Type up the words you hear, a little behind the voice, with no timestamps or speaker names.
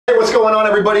what's going on,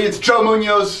 everybody? It's Joe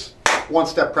Munoz,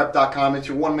 OneStepPrep.com. It's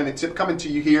your 1-minute tip coming to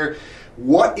you here.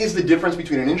 What is the difference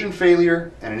between an engine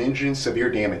failure and an engine severe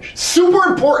damage? Super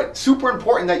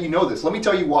important that you know this. Let me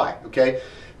tell you why, okay?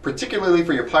 Particularly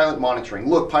for your pilot monitoring.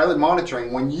 Look, pilot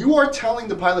monitoring, when you are telling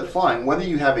the pilot flying whether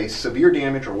you have a severe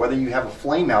damage or whether you have a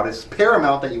flameout, it's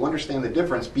paramount that you understand the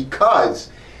difference, because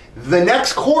the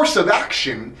next course of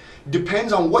action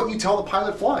depends on what you tell the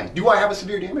pilot flying. Do I have a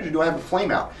severe damage or do I have a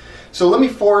flameout? So let me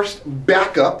first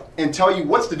back up and tell you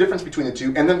what's the difference between the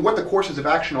two, and then what the courses of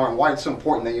action are and why it's so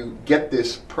important that you get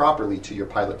this properly to your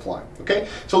pilot flying. Okay?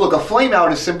 So look, a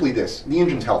flameout is simply this. The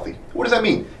engine's healthy. What does that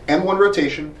mean? N1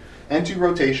 rotation, N2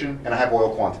 rotation, and I have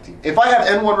oil quantity. If I have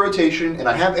N1 rotation and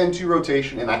I have N2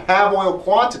 rotation and I have oil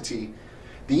quantity,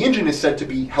 the engine is said to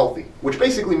be healthy, which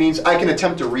basically means I can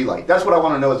attempt to relight. That's what I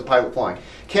want to know as a pilot flying.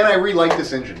 Can I relight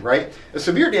this engine, right? A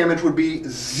severe damage would be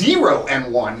 0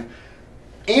 N1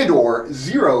 and or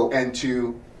 0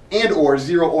 N2 and or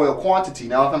 0 oil quantity.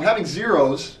 Now, if I'm having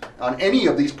zeros on any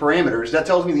of these parameters, that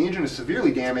tells me the engine is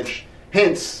severely damaged,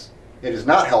 hence it is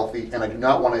not healthy and I do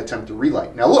not want to attempt to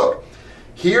relight. Now look,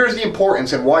 here's the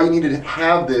importance and why you need to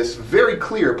have this very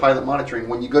clear pilot monitoring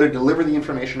when you go to deliver the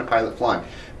information to pilot flying.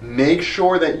 Make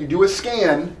sure that you do a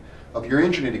scan of your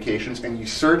engine indications and you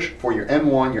search for your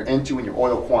N1, your N2, and your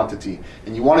oil quantity.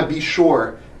 And you want to be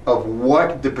sure of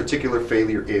what the particular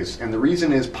failure is. And the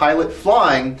reason is pilot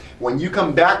flying, when you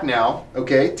come back now,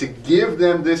 okay, to give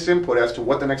them this input as to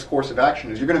what the next course of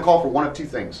action is, you're going to call for one of two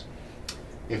things.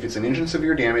 If it's an engine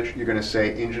severe damage, you're going to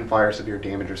say engine fire severe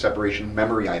damage or separation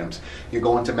memory items. You're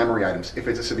going to memory items if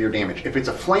it's a severe damage. If it's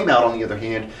a flameout, on the other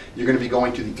hand, you're going to be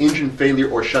going to the engine failure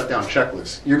or shutdown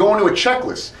checklist. You're going to a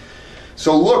checklist.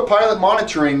 So look, pilot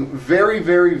monitoring, very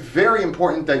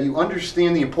important that you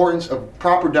understand the importance of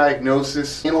proper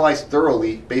diagnosis, analyze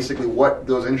thoroughly basically what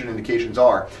those engine indications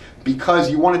are, because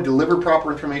you want to deliver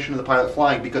proper information to the pilot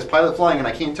flying, because pilot flying, and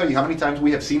I can't tell you how many times we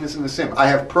have seen this in the sim, I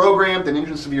have programmed an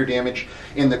engine severe damage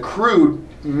and the crew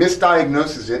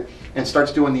misdiagnoses it and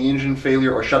starts doing the engine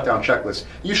failure or shutdown checklist.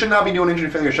 You should not be doing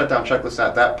engine failure or shutdown checklist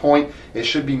at that point. It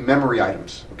should be memory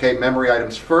items, okay? Memory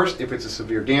items first if it's a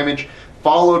severe damage,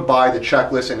 followed by the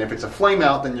checklist, and if it's a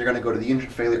flameout, then you're going to go to the engine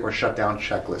failure or shutdown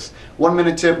checklist.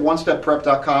 1-minute tip,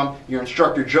 OneStepPrep.com. Your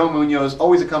instructor, Joe Munoz,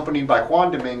 always accompanied by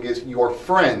Juan Dominguez, your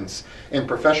friends in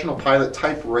professional pilot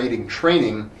type rating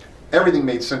training. Everything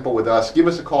made simple with us. Give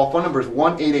us a call. Phone number is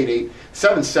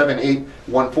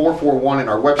 1-888-778-1441, and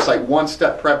our website,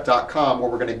 OneStepPrep.com,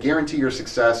 where we're going to guarantee your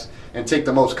success and take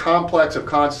the most complex of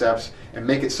concepts and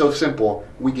make it so simple,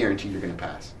 we guarantee you're going to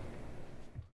pass.